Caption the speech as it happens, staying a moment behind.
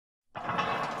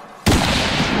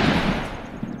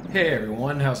Hey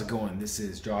everyone, how's it going? This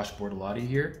is Josh Bortolotti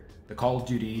here. The Call of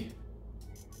Duty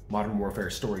Modern Warfare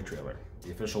story trailer,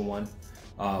 the official one,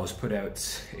 was put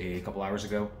out a couple hours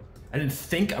ago. I didn't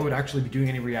think I would actually be doing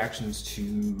any reactions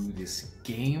to this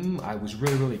game. I was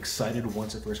really excited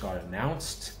once it first got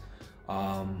announced,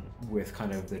 with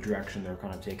kind of the direction they're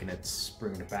kind of taking it,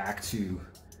 bringing it back to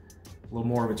a little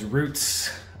more of its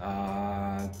roots.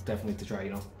 Definitely to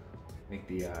try, make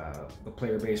the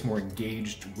player base more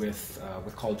engaged with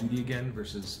Call of Duty again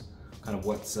versus kind of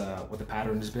what the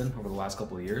pattern has been over the last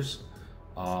couple of years.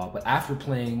 But after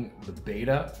playing the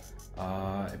beta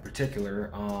in particular,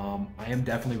 I am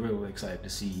definitely really excited to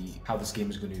see how this game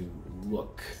is going to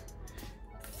look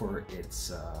for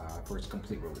its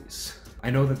complete release. I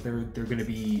know that they're going to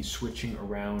be switching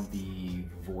around the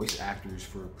voice actors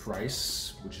for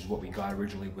Price, which is what we got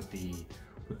originally with the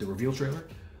reveal trailer.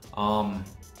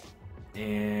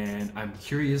 And I'm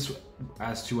curious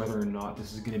as to whether or not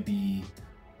this is going to be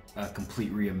a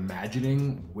complete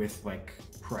reimagining with like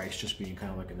Price just being kind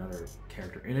of like another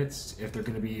character in it. If they're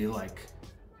going to be like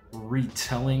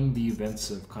retelling the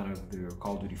events of kind of the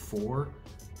Call of Duty 4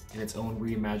 in its own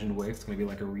reimagined way. It's going to be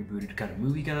like a rebooted kind of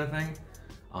movie kind of thing.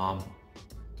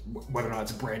 Whether or not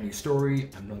it's a brand new story,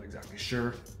 I'm not exactly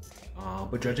sure.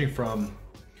 But judging from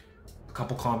a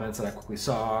couple comments that I quickly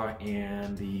saw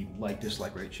and the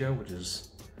like-dislike ratio, which is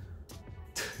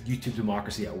YouTube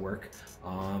democracy at work,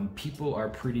 people are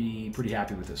pretty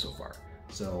happy with this so far.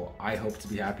 So I hope to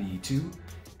be happy too.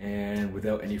 And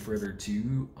without any further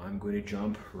ado, I'm going to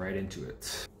jump right into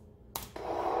it.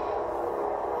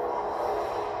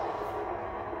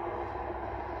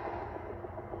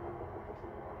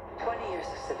 20 years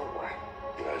of civil war.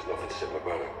 There's nothing simple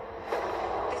about it.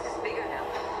 This is bigger now.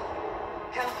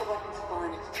 Chemical weapons have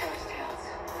fallen into terrorist hands.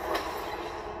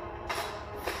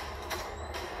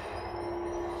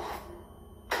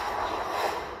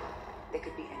 They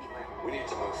could be anywhere. We need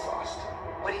to move fast.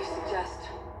 What do you suggest?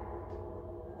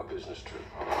 A business trip.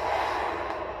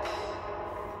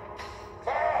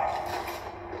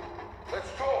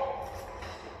 Let's go!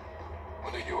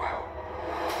 I need your help.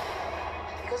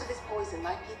 Because of this poison,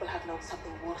 my people have known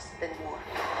something worse than war.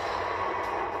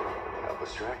 Help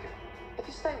us track it. If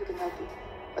you stay, we can help you.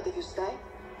 But if you stay,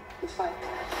 you fight.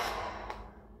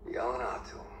 You're not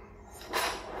to.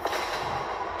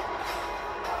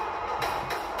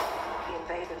 The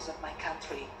invaders of my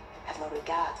country have no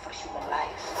regard for human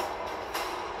life.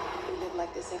 We live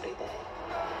like this every day.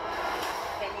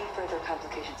 Any further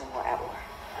complications and we're at war.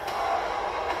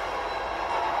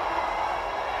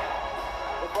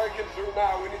 We're breaking through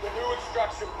now. We need a new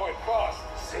extraction point fast.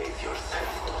 Save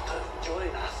yourself, daughter.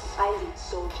 Join us. I lead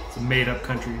soldiers. It's a made-up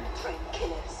country. Train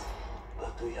killers.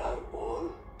 But we are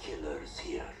all killers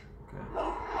here. Okay.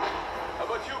 No? How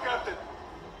about you, Captain?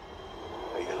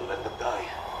 Are you gonna let them die?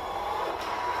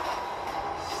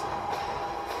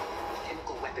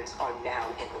 Chemical weapons are now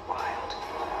in the wild.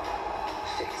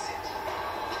 Fix it.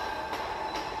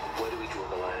 Where do we draw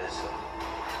the line, sir?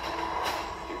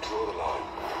 You draw the line.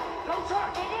 No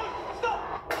time!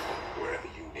 Stop! Wherever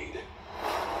you need it.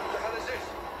 What the hell is this?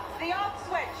 The on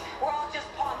switch. We're all just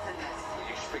pawns in this. Will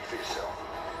you speak for yourself?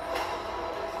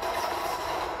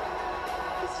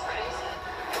 This is crazy.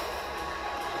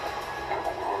 We're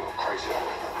all a little crazy, aren't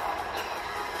we?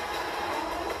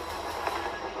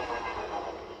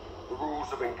 The rules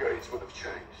of engagement have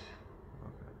changed.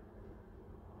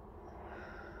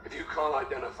 If you can't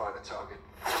identify the target,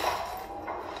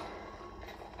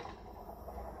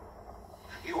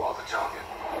 you are the target.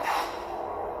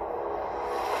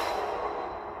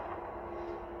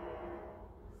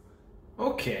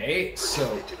 Okay, so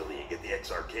Digitally and get the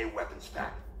XRK weapons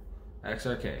back.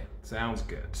 XRK sounds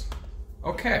good.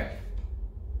 Okay,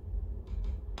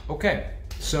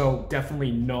 so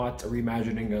definitely not a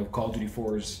reimagining of Call of Duty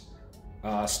 4's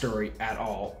story at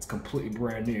all. It's completely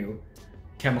brand new.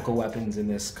 Chemical weapons in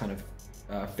this kind of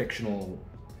fictional,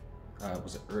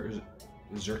 was it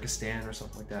Uzbekistan or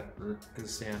something like that?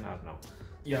 Uzbekistan, I don't know.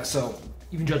 Yeah, so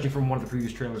even judging from one of the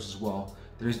previous trailers as well,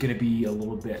 there's going to be a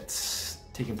little bit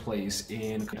taking place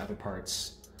in other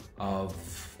parts of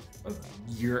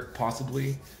Europe,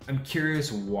 possibly. I'm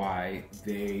curious why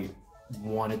they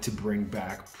wanted to bring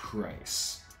back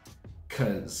Price,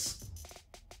 because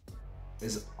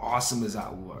as awesome as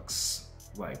that looks,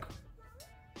 like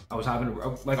I was having,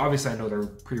 like, obviously I know they're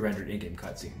pre-rendered in-game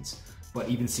cutscenes, but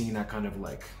even seeing that kind of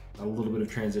like a little bit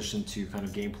of transition to kind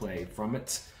of gameplay from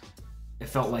it, it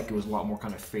felt like it was a lot more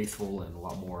kind of faithful and a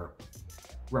lot more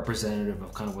representative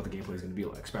of kind of what the gameplay is going to be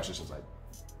like, especially since I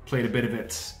played a bit of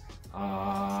it.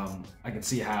 I can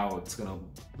see how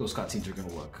those cutscenes are going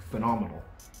to look phenomenal.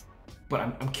 But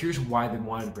I'm curious why they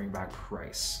wanted to bring back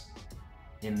Price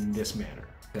in this manner,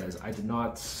 because I did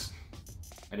not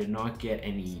get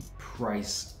any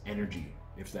Price energy,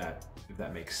 if that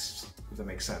makes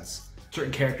sense.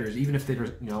 Certain characters, even if they're,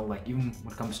 you know, like even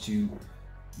when it comes to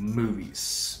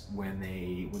movies, when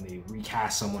they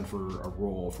recast someone for a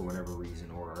role for whatever reason,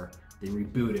 or they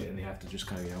reboot it and they have to just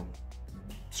kind of, you know,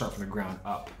 start from the ground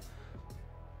up,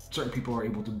 certain people are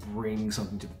able to bring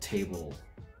something to the table,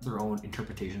 their own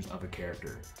interpretations of a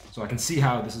character. So I can see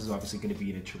how this is obviously going to be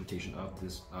an interpretation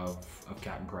of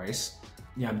Captain Price.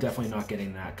 Yeah, I'm definitely not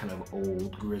getting that kind of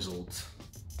old, grizzled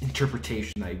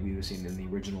interpretation that we've seen in the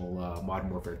original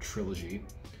Modern Warfare trilogy.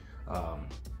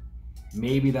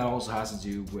 Maybe that also has to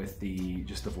do with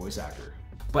just the voice actor.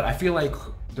 But I feel like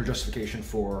their justification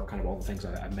for kind of all the things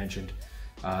I mentioned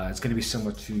is going to be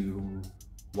similar to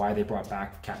why they brought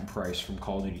back Captain Price from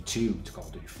Call of Duty 2 to Call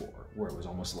of Duty 4, where it was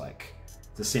almost like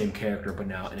the same character but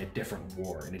now in a different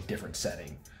war, in a different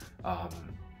setting.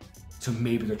 So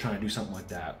maybe they're trying to do something like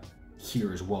that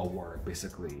here as well, where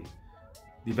basically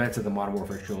the events of the Modern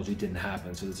Warfare trilogy didn't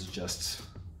happen, so this is just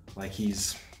like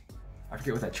I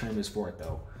forget what that term is for it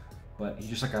though, but he's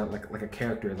just like a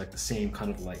character, like the same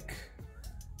kind of like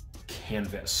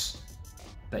canvas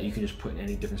that you can just put in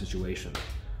any different situation.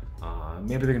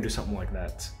 Maybe they're gonna do something like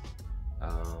that.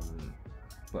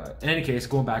 But in any case, let's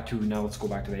go back to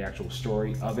the actual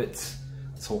story of it.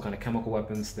 This whole kind of chemical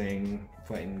weapons thing,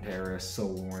 fighting terrorists,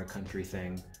 civil war in a country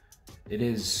thing. That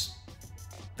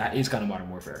is kind of Modern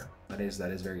Warfare. That is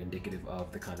very indicative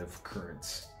of the kind of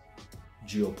current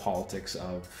geopolitics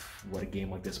of what a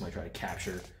game like this might try to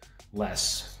capture.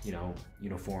 Less, you know,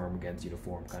 uniform against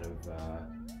uniform kind of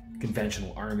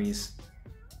conventional armies.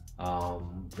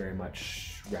 Very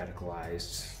much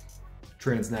radicalized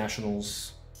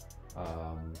transnationals,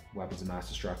 weapons of mass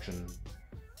destruction,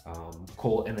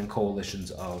 and then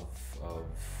coalitions of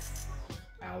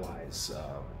allies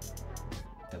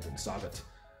that didn't stop it.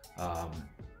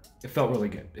 It felt really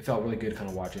good. It felt really good kind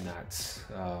of watching that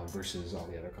versus all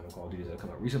the other kind of Call of Duties that have come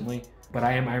out recently. But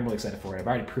I'm really excited for it. I've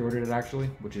already pre-ordered it actually,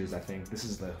 which is, I think this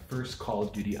is the first Call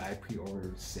of Duty I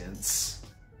pre-ordered since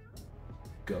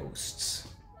Ghosts.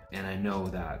 And I know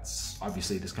that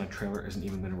obviously this kind of trailer isn't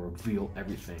even going to reveal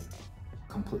everything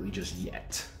completely just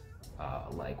yet.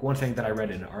 Like one thing that I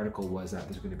read in an article was that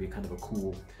there's going to be kind of a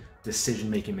cool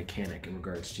decision-making mechanic in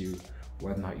regards to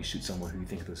whether or not you shoot someone who you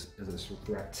think is a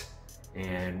threat,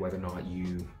 and whether or not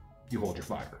you hold your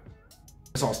fire.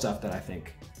 It's all stuff that I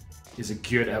think is a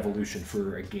good evolution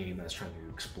for a game that's trying to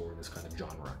explore this kind of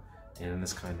genre and in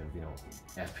this kind of, you know,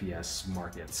 FPS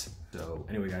market. So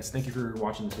anyway guys, thank you for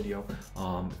watching this video.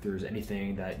 If there's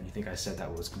anything that you think I said that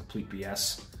was complete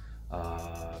BS,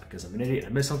 because I'm an idiot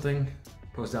and I missed something,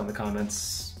 post down in the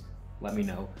comments, let me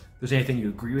know. If there's anything you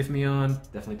agree with me on,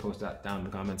 definitely post that down in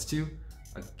the comments too.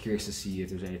 I'm curious to see if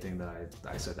there's anything that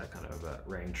I said that kind of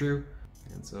rang true.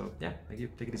 And so, yeah, thank you.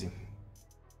 Take it easy.